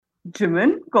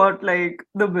Jimin got like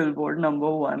the Billboard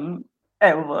 #1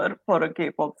 ever for a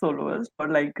K-pop soloist or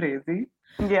like crazy.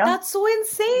 Yeah, That's so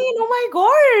insane. Oh my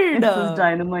it's his God.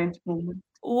 dynamite moment.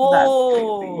 That's crazy.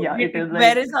 Whoa. Yeah, it is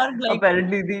Where like is our like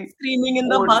apparently the screaming in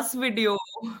the old. bus video?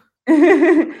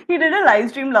 He did a live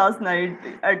stream last night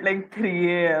at like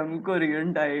 3 a.m.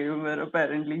 Korean time, where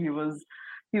apparently he was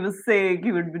sick,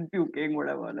 he would been puking,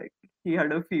 whatever. Like he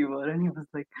had a fever, and he was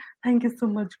like, "Thank you so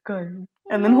much, guys."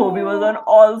 And then Hobie was on Oh.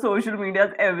 all social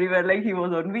medias everywhere. Like he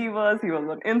was on Weavers, he was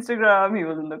on Instagram, he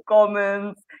was in the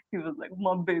comments. He was like,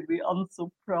 "Mom, baby, I'm so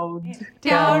proud."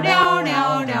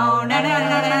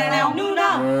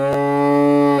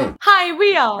 Hi,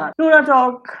 we are. Nuna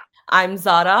talk. I'm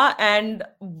Zara, and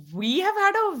we have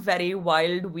had a very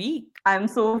wild week. I'm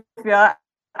Sophia,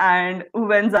 and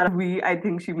when Zara says we, I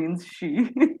think she means she.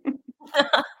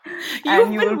 And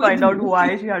You've you will been with find out me.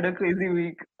 why she had a crazy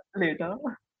week later.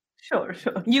 Sure,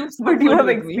 sure. You've But you suffered have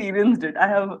with me. experienced it. I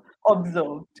have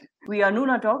observed. We are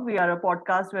Noona Talk. We are a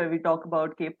podcast where we talk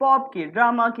about K-pop,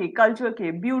 K-drama, K-culture,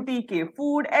 K-beauty,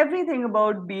 K-food, everything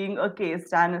about being a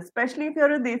K-stan, especially if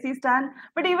you're a Desi stan.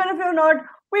 But even if you're not,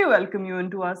 we welcome you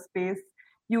into our space.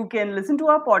 You can listen to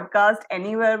our podcast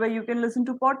anywhere where you can listen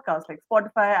to podcasts like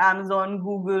Spotify, Amazon,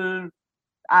 Google,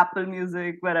 Apple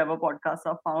Music, wherever podcasts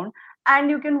are found. And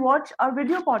you can watch our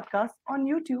video podcast on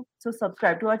YouTube. So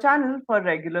subscribe to our channel for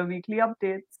regular weekly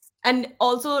updates. And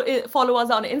also follow us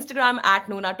on Instagram at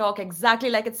NoonaTalk. Exactly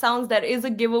like it sounds, there is a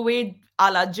giveaway a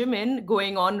la Jimin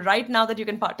going on right now that you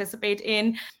can participate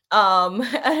in. A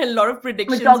lot of We're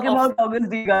predictions talking of. about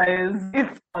AgustD, guys.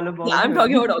 It's all Yeah, about I'm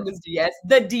talking about him. August D, yes,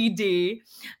 the D-Day,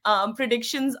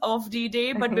 predictions of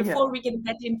D-Day. But Yeah. before we can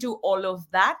get into all of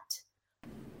that,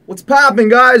 What's poppin',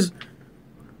 guys?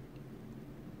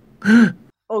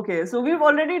 Okay, so we've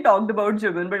already talked about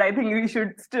Jimin, but I think we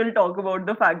should still talk about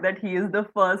the fact that he is the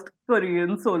first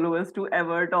Korean soloist to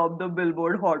ever top the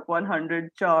Billboard Hot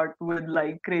 100 chart with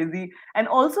like crazy, and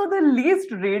also the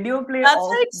least radio play that's of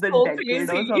like the so decade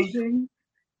or crazy. something.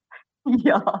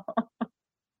 Yeah.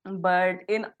 But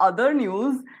in other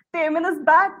news, Taemin is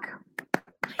back.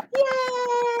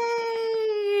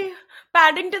 Yay!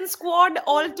 Paddington Squad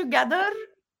all together.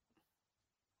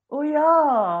 Oh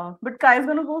yeah, but Kai's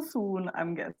gonna go soon,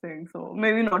 I'm guessing. So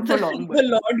maybe not for long, but The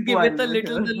Lord while giveth a we're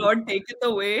little, here. the Lord taketh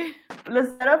away. Le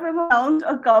Seraphim announced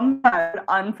a comeback,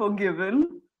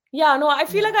 Unforgiven. Yeah, no, I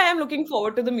feel like Yeah. I am looking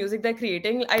forward to the music they're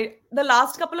creating. The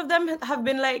last couple of them have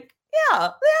been like,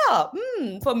 yeah, yeah,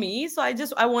 for me. So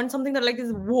I want something that like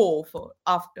is whoa for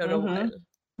after a Mm-hmm.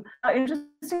 while. Interesting.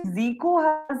 Zico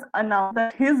has announced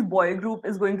that his boy group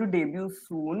is going to debut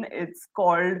soon. It's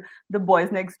called The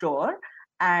Boys Next Door,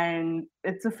 and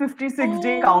it's a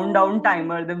 56-day countdown Oh,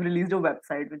 timer. They've released a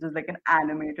website, which is like an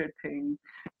animated thing.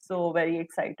 So very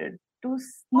excited to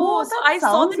know oh, what so that I saw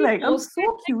that sounds he like. I'm posted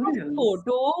so like a curious.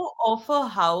 photo of a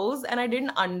house, and I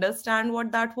didn't understand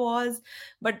what that was.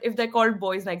 But if they're called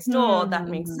Boys Next Door, that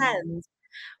makes Hmm. sense.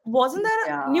 Wasn't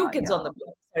there New Yeah, Kids on the yeah.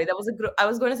 Block? Sorry, that was a group. I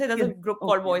was going to say there's a Kids. group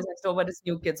called Okay. Boys Next Door, but it's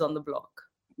New Kids on the Block.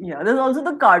 Yeah, there's also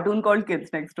the cartoon called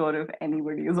Kids Next Door, if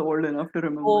anybody is old enough to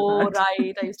remember Oh, that.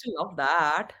 right. I used to love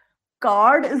that.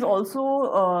 Card is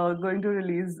also going to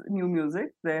release new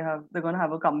music. They're going to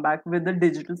have a comeback with a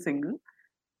digital single.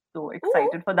 So Ooh,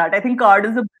 excited for that. I think Card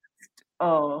is the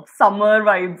best summer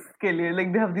vibes ke liye.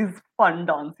 Like they have these fun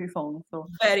dancey songs. So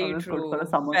very always good for a true.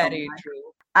 summer Very comeback. true.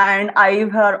 And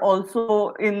I've heard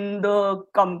also in the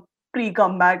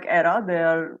pre-comeback era, they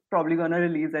are probably going to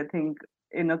release, I think,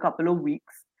 in a couple of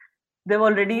weeks. They've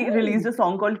already released Ooh. a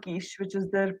song called Quiche, which is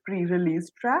their pre-release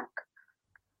track.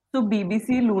 So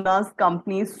BBC Luna's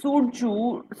company sued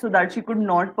Chu so that she could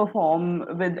not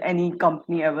perform with any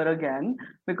company ever again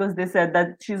because they said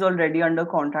that she's already under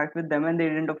contract with them and they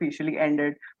didn't officially end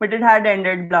it. But it had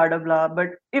ended, blah blah blah.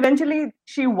 But eventually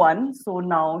she won, so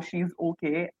now she's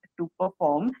okay to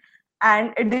perform.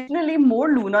 And additionally, more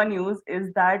Luna news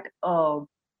is that so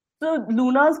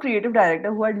Luna's creative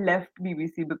director, who had left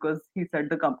BBC because he said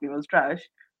the company was trash,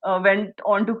 went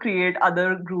on to create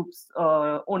other groups.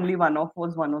 Only One Off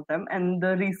was one of them, and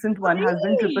the recent Oh, one has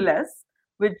been Triple really? S,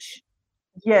 which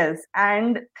yes,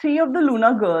 and three of the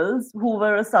Luna girls who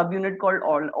were a subunit called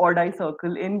Odd Eye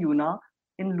Circle in Luna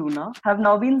have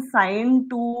now been signed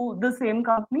to the same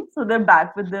company, so they're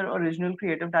back with their original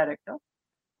creative director.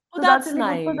 Oh, So that's that's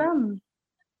really good for nice. them.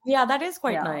 Yeah, that is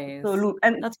quite Yeah. So nice.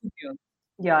 And That's good news.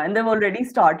 yeah, and they've already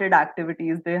started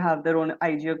activities. They have their own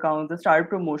IG accounts. They started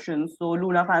promotions. So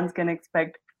Luna fans can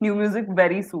expect new music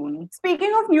very soon.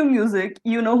 Speaking of new music,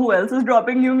 you know who else is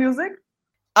dropping new music?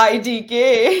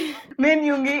 IDK. Min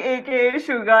Yoongi, aka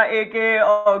Suga, aka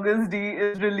August D,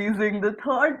 is releasing the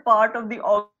third part of the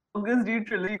August August D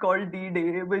trilogy called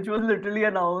D-Day, which was literally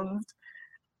announced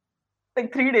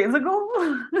like 3 days ago.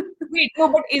 Wait, no,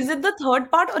 but is it the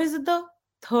third part or is it the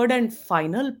third and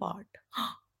final part?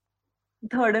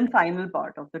 Third and final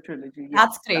part of the trilogy. Yes,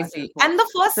 That's that is crazy. what And the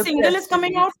first the single press is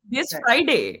coming release out this said.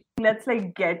 Friday. Let's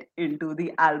like get into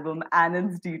the album and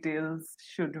its details,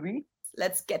 should we?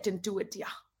 Let's get into it, yeah.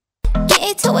 Get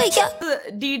into it,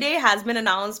 yeah. D-Day has been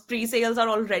announced. Pre-sales are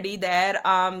already there.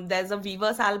 There's a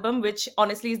Weverse album, which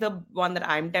honestly is the one that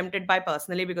I'm tempted by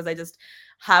personally because I just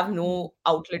have no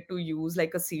outlet to use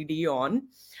like a CD on.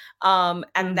 And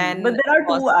But then there of are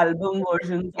course, two album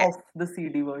versions yes, of the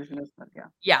CD version as well. Yeah.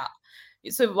 yeah.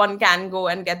 So one can go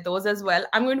and get those as well.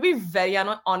 I'm going to be very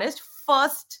honest.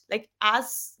 First, like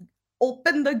as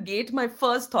open the gate, my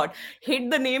first thought hate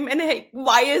the name and hey,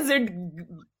 why is it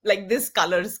like this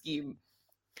color scheme?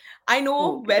 I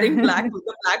know Okay. wearing black with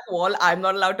the black wall, I'm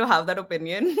not allowed to have that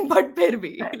opinion, but there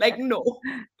be like no.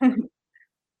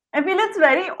 I feel it's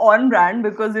very on brand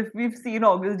because if we've seen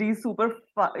August, he's super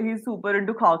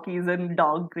into khakis and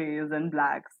dark grays and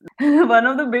blacks. One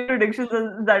of the big predictions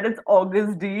is that it's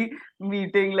August D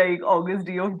meeting like August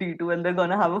D of D2, and they're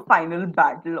gonna have a final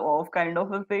battle off kind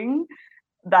of a thing.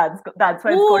 That's why it's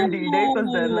called D-Day,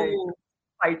 because they're like Oh,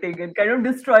 fighting and kind of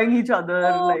destroying each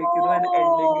other, like and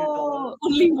ending it all.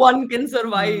 only one can Hmm.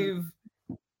 survive.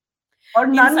 Or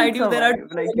none Inside you, there are survive,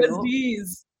 two like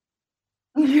OSDs.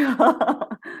 yeah,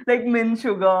 like Min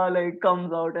Sugar like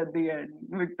comes out at the end,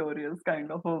 victorious kind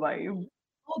of a vibe.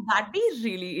 Oh, that'd be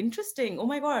really interesting. Oh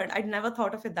my God, I'd never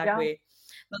thought of it that Yeah, way.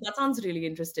 But that sounds really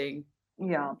interesting.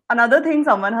 yeah. Another thing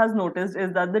someone has noticed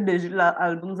is that the digital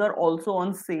albums are also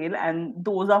on sale, and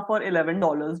those are for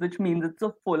 $11, which means it's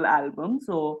a full album.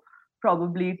 So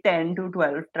probably 10 to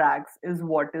 12 tracks is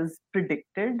what is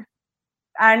predicted.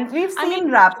 And we've I mean, seen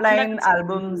given that Rapline it's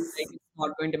albums. like it's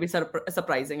not going to be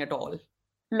surprising at all.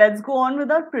 Let's go on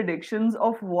with our predictions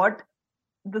of what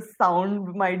the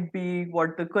sound might be,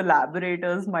 what the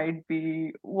collaborators might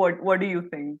be. What do you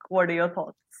think? What are your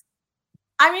thoughts?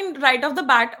 I mean, right off the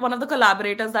bat, one of the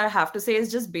collaborators that I have to say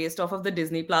is just based off of the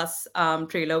Disney Plus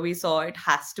trailer we saw. It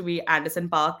has to be Anderson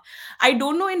Park. I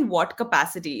don't know in what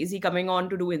capacity. Is he coming on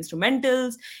to do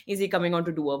instrumentals? Is he coming on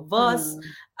to do a verse?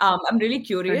 Hmm. I'm really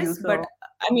curious, Producer. but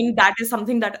I mean, that is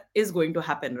something that is going to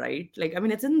happen, right? Like, I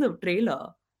mean, it's in the trailer.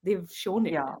 They've shown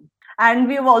it. Yeah. And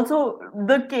we've also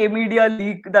the K Media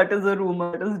leak, that is a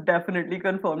rumor that is definitely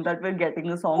confirmed that we're getting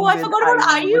a Oh, song I with forgot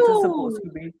about IU, which is supposed IU.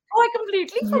 to be. Oh, I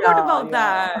completely forgot Yeah, about yeah.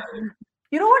 that.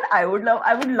 You know what I would love?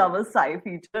 I would love a Psy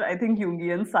feature. I think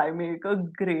Yoongi and Psy make a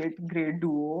great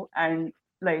duo, and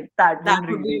like that That would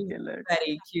would really be kill it.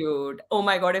 very cute. Oh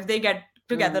my God, if they get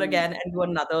together Hmm. again and do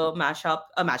another mashup,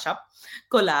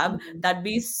 collab, Mhm. that'd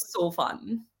be so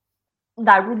fun.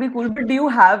 That would be cool. But do you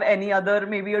have any other,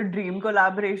 maybe a dream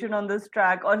collaboration on this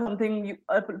track, or something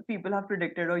people have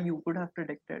predicted, or you could have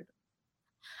predicted?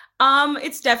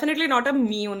 It's definitely not a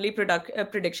me only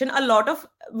prediction. A lot of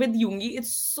with Yoongi,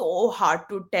 it's so hard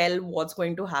to tell what's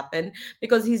going to happen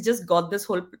because he's just got this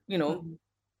whole, Mhm.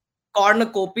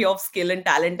 cornucopia of skill and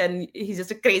talent, and he's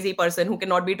just a crazy person who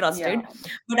cannot be Yeah. trusted.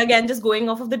 But again, just going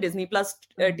off of the Disney Plus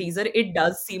Mhm. teaser, it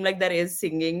does seem like there is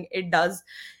singing.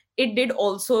 It did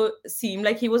also seem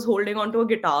like he was holding onto a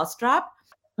guitar strap.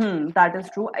 That is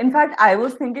true. In fact, I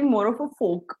was thinking more of a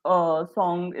folk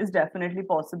song is definitely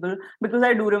possible, because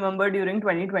I do remember during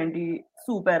 2020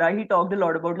 Soup era, he talked a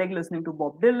lot about like listening to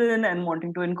Bob Dylan and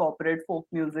wanting to incorporate folk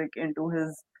music into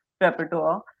his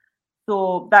repertoire.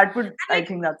 So that would, And I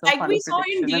think that's a like we fun saw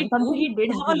in prediction, and D2, he did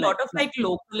have a something like lot of that. like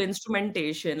local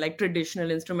instrumentation, like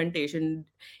traditional instrumentation.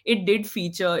 It did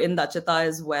feature in Dachata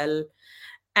as well.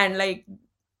 And like,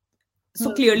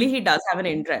 so clearly Hmm. he does have an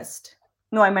interest.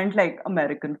 No, I meant like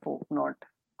American folk, not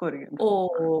Korean folk.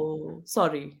 Oh,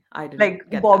 sorry, I didn't Like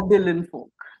get that. Bob Dylan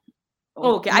folk.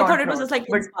 Oh, Okay, I thought not it was trot. just like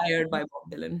But inspired by Bob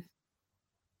Dylan.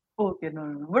 okay,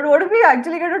 no. But what if we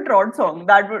actually get a trot song?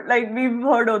 That would, like, we've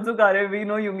heard also Kare, we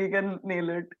know Yungi can nail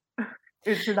it.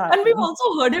 It should And we've happen.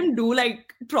 also heard him do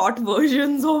like trot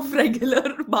versions of regular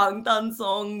Bangtan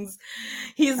songs.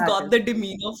 He's That got is the true.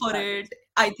 demeanor for That is it.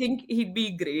 I think he'd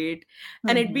be great.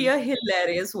 And it'd be true. a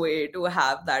hilarious way to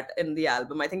have that in the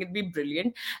album. I think it'd be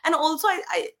brilliant. And also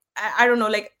I don't know,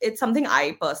 like it's something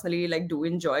I personally like do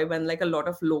enjoy when like a lot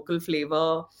of local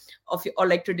flavor or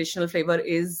like traditional flavor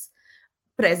is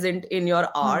present in your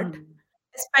art, Hmm.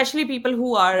 especially people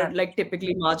who are That is like true.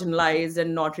 typically marginalized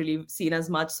and not really seen as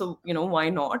much. So, why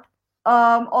not?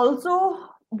 Also,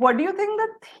 what do you think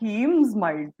the themes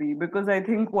might be? Because I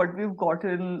think what we've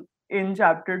gotten in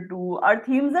chapter two are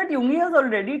themes that Jungi has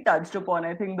already touched upon.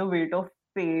 I think the weight of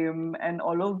fame and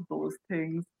all of those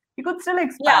things. He could still Yeah,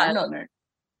 expand on it.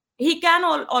 he can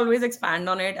always expand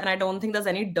on it, and I don't think there's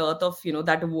any dearth of,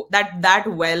 that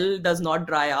well does not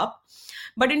dry up.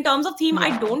 But in terms of theme, I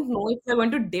Yeah. don't know if we're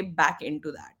going to dip back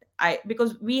into that. I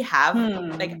Because we have,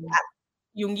 like, Hmm.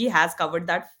 Yoongi has covered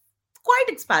that quite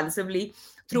expansively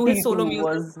through his D2 solo music,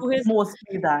 was through his,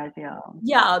 mostly that, yeah.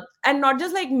 yeah, and not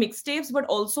just like mixtapes, but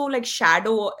also like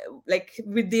shadow, like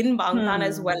within Bangtan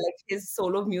as well. Hmm. Like his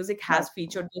solo music has That's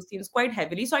featured those themes quite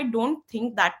heavily. So I don't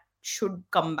think that should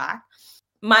come back.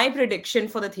 My prediction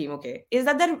for the theme, okay, is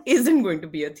that there isn't going to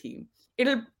be a theme.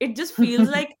 It just feels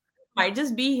true. like it might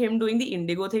just be him doing the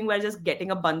Indigo thing, where just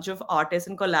getting a bunch of artists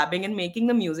and collabing and making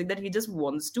the music that he just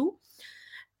wants to,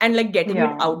 and like getting it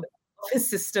Yeah, out of his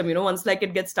system. Once like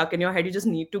it gets stuck in your head, you just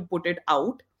need to put it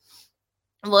out,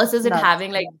 versus it that's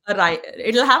having like true. a rhyme.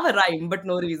 It'll have a rhyme, but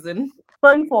no reason.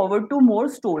 Looking forward to more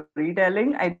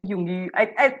storytelling. I think Yoongi,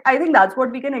 I think that's what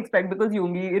we can expect because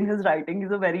Yoongi, in his writing, he's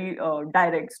a very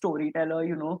direct storyteller.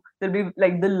 There'll be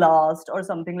like The Last or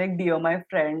something like Dear My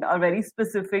Friend, are very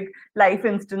specific life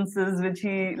instances which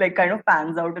he like kind of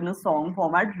pans out in a song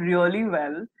format really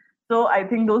well. So I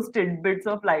think those tidbits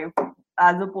of life,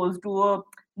 as opposed to a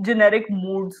generic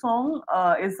mood song,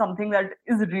 is something that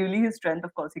is really his strength.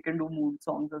 Of course, he can do mood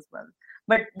songs as well,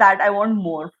 but that I want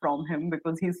more from him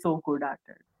because he's so good at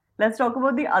it. Let's talk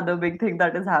about the other big thing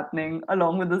that is happening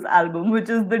along with this album, which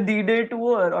is the D-Day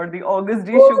tour or the August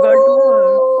D Sugar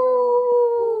tour.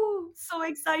 Ooh, so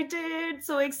excited,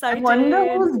 so I wonder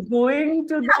excited. who's going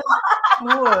to the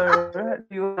tour.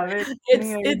 Do you have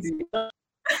any idea? It's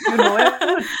You know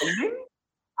anyone who's attending?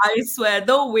 I swear,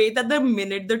 the way that the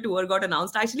minute the tour got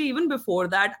announced, actually, even before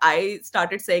that, I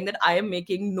started saying that I am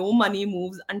making no money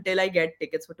moves until I get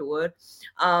tickets for tour.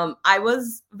 I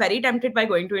was very tempted by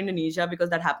going to Indonesia because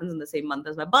that happens in the same month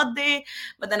as my birthday.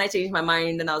 But then I changed my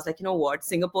mind and I was like, you know what?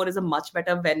 Singapore is a much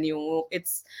better venue.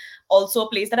 It's also a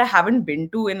place that I haven't been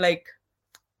to in like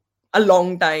a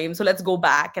long time. So let's go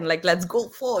back and like, let's go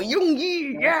for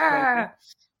Yoongi. That's right. Yeah.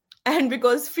 And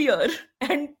because fear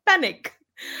and panic,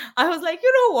 I was like,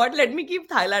 you know what, let me keep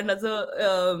Thailand as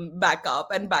a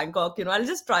backup, and Bangkok, I'll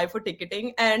just try for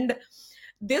ticketing. And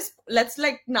this, let's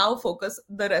like now focus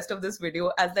the rest of this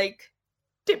video as like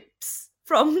tips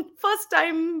from first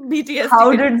time BTS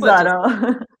How ticket did purchase.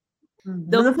 Zara?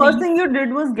 The The first please. thing you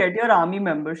did was get your army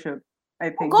membership. I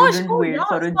Oh think you gosh, didn't oh wait yeah,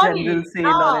 for a sorry. general sale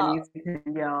or Yeah.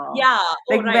 anything. Yeah. Yeah.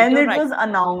 Like Oh right, when you're it right. was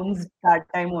announced,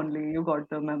 that time only you got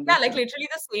the Yeah, like membership. literally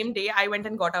the same day I went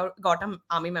and got an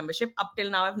army membership. Up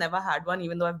till now I've never had one,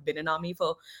 even though I've been in army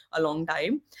for a long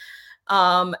time.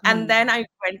 And then Hmm. I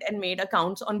went and made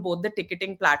accounts on both the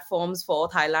ticketing platforms for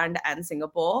Thailand and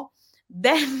Singapore.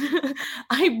 Then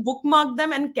I bookmarked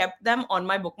them and kept them on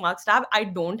my bookmarks tab. I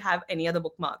don't have any other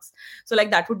bookmarks. So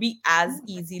like that would be as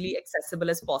easily accessible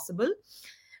as possible.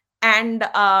 And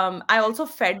I also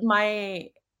fed my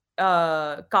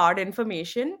card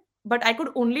information, but I could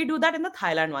only do that in the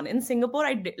Thailand one. In Singapore,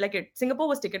 I did like it. Singapore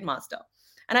was Ticketmaster,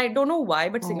 and I don't know why,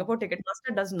 but Oh. Singapore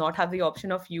Ticketmaster does not have the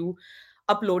option of you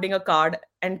uploading a card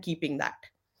and keeping that.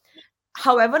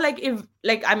 However, like if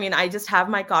like I mean, I just have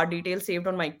my card details saved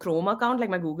on my Chrome account, like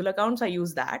my Google account, so I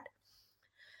use that.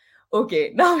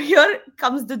 Okay, now here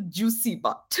comes the juicy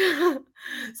part.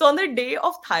 So on the day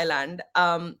of Thailand,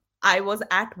 I was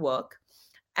at work,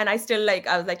 and I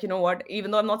was like, you know what, even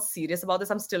though I'm not serious about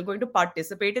this, I'm still going to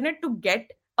participate in it to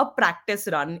get a practice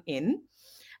run in.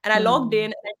 And I logged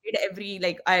in Hmm.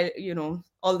 and I did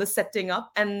all the setting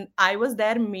up, and I was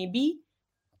there maybe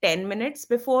 10 minutes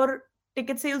before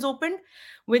ticket sales opened,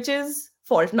 which is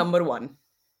fault number one.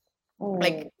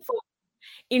 Like Oh. for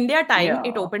India time,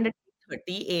 it Yeah. opened at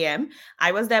 8:30 a.m.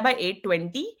 I was there by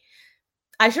 8:20.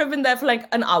 I should have been there for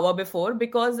like an hour before,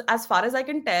 because as far as I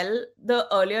can tell, the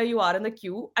earlier you are in the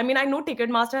queue, I mean, I know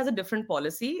Ticketmaster has a different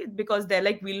policy because they're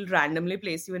like, we'll randomly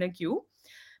place you in a queue,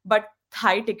 but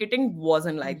Thai ticketing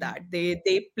wasn't like Mhm. that.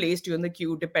 They placed you in the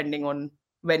queue depending on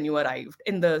when you arrived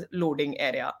in the loading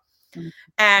area.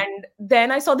 And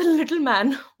then I saw the little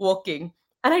man walking,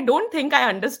 and I don't think I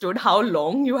understood how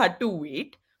long you had to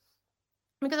wait,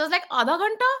 because I was like, Adha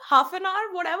ghanta, half an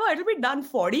hour, whatever, it'll be done.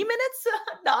 40 minutes,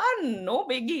 done. No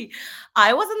biggie.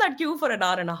 I was in that queue for an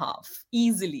hour and a half,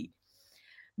 easily.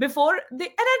 And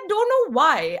I don't know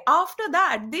why. After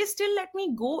that, they still let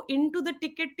me go into the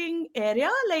ticketing area.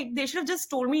 Like, they should have just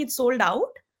told me it's sold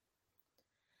out.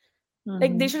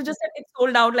 Like, they Mhm. should have just said it's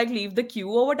sold out, like, leave the queue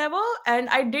or whatever. And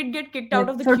I did get kicked out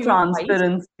Like of the for queue twice,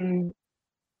 transparency.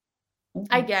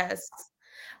 I Oh. guess.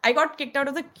 I got kicked out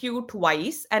of the queue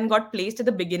twice and got placed at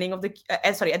the beginning of the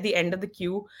sorry, at the end of the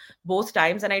queue both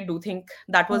times. And I do think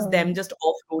that was them Oh. just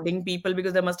offloading people,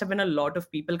 because there must have been a lot of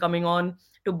people coming on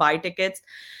to buy tickets.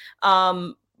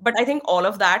 Um, But I think all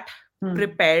of that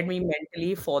prepared me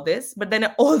mentally for this. But then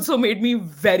it also made me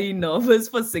very nervous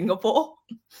for Singapore.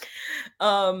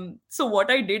 So what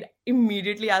I did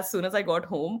immediately as soon as I got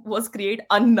home was create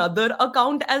another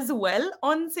account as well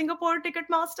on Singapore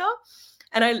Ticketmaster.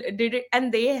 And I did it,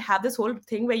 and they have this whole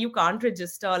thing where you can't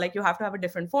register, like you have to have a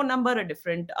different phone number, a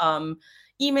different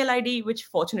email ID, which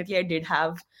fortunately I did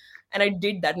have. And I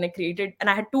did that, and I created, and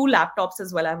I had two laptops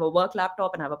as well. I have a work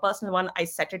laptop and I have a personal one. I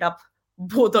set it up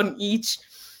both on each.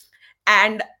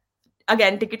 And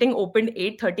again, ticketing opened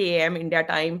 8:30 a.m. India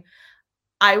time.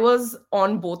 I was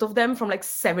on both of them from like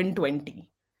 7:20.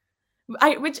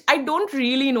 Which I don't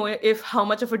really know if how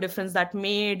much of a difference that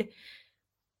made.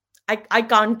 I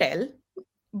can't tell,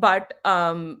 but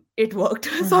it worked.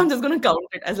 So I'm just gonna count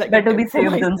it as like a Better be tip for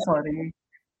safe than myself. sorry.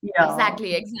 Yeah.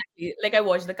 Exactly. Like I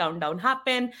watched the countdown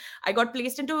happen. I got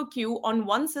placed into a queue. On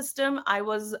one system, I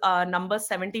was number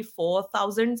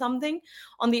 74,000 something.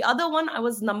 On the other one, I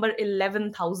was number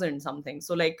 11,000 something.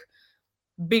 So like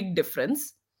big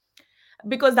difference,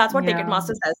 because that's what Yeah.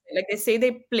 Ticketmaster says. Like they say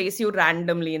they place you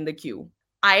randomly in the queue.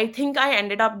 I think I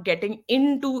ended up getting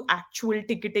into actual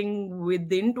ticketing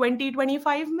within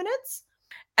 20-25 minutes.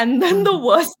 And then the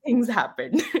worst things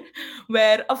happened,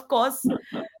 where, of course,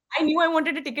 I knew I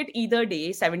wanted a ticket either day,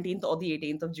 17th or the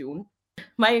 18th of June.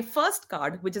 My first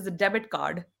card, which is a debit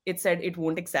card, it said it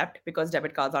won't accept because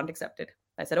debit cards aren't accepted.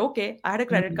 I said, okay. I had a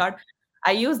credit card.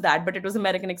 I used that, but it was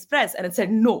American Express and it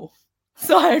said no.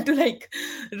 So I had to like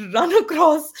run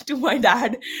across to my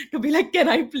dad to be like, can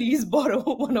I please borrow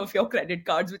one of your credit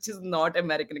cards, which is not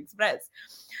American Express?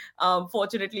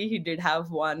 Fortunately, he did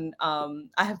have one.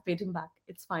 I have paid him back.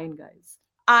 It's fine, guys.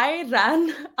 I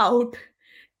ran out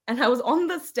and I was on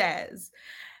the stairs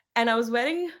and I was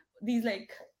wearing these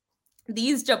like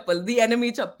these chappal, the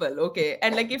enemy chappal. Okay.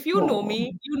 And like if you know Oh.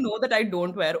 me, you know that I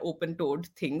don't wear open-toed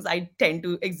things. I tend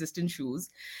to exist in shoes.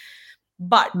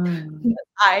 But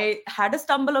I had a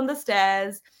stumble on the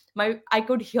stairs. I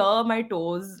could hear my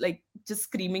toes like just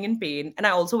screaming in pain. And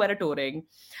I also wear a toe ring.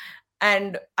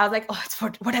 And I was like, oh, it's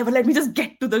whatever. Let me just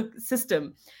get to the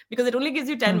system, because it only gives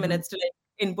you 10 minutes to like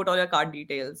input all your card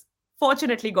details.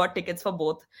 Fortunately, got tickets for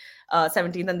both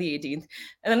 17th and the 18th.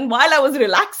 And then while I was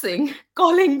relaxing,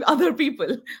 calling other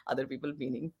people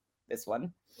meaning this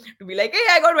one, to be like, hey,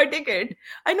 I got my ticket.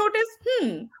 I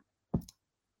noticed,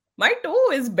 my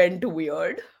toe is bent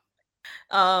weird.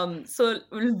 So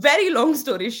very long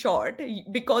story short,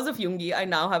 because of Yungi, I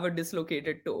now have a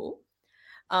dislocated toe.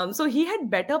 So he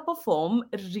had better perform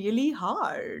really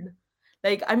hard.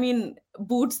 Like, I mean,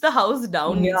 boots the house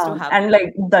down needs to Yeah. happen. And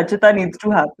like Dachita needs to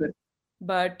happen.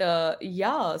 But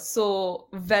yeah, so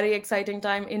very exciting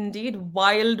time indeed.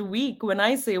 Wild week, when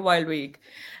I say wild week,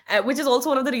 which is also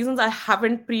one of the reasons I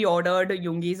haven't pre-ordered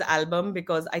Yungi's album,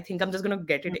 because I think I'm just going to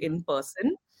get it in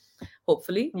person,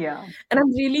 hopefully. Yeah. And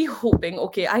I'm really hoping,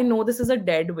 okay, I know this is a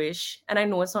dead wish and I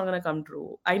know it's not going to come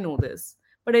true. I know this.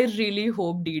 But I really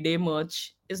hope D-Day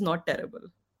merch is not terrible.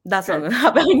 That's not going to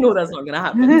happen. I know that's not going to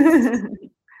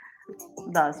happen.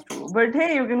 That's true. But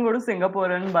hey, you can go to Singapore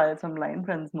and buy some Line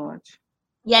Friends merch.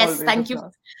 Yes, Always a thank you.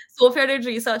 plus. Sophia did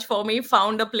research for me,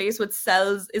 found a place which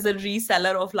is a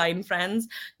reseller of Line Friends.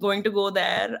 Going to go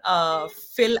there,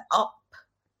 fill up.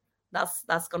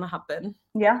 That's gonna happen.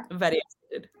 Yeah. Very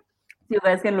excited. You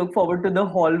guys can look forward to the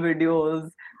haul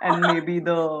videos and maybe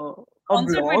a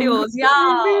Concert vlog. videos,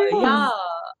 yeah, Maybe. of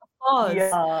course.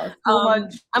 Yeah. So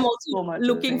much. I'm also So much, I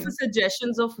looking for think.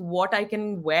 suggestions of what I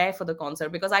can wear for the concert,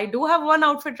 because I do have one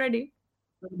outfit ready,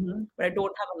 but I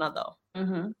don't have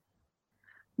another.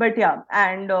 But yeah,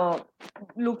 and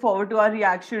look forward to our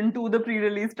reaction to the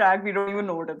pre-release track. We don't even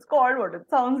know what it's called, what it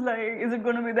sounds like. Is it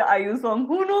going to be the IU song?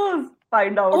 Who knows?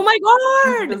 Find out. Oh my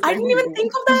god! Just I like didn't even waiting.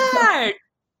 think of that.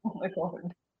 Oh my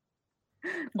god.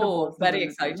 Oh, very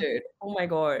Possibilities. excited. Oh my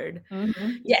god.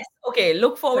 Yes. Okay.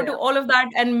 Look forward to yeah. all of that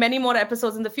and many more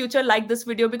episodes in the future. Like this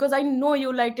video because I know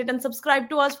you liked it, and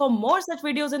subscribe to us for more such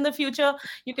videos in the future.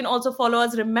 You can also follow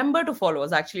us. Remember to follow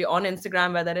us actually on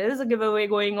Instagram, where there is a giveaway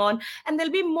going on, and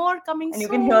there'll be more coming And you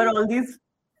soon. can hear all these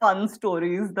fun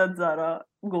stories that Zara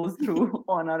goes through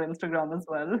on our Instagram as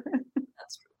well.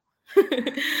 That's true.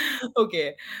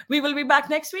 Okay. We will be back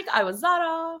next week. I was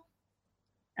Zara.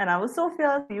 And I was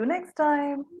Sophia. See you next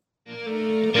time.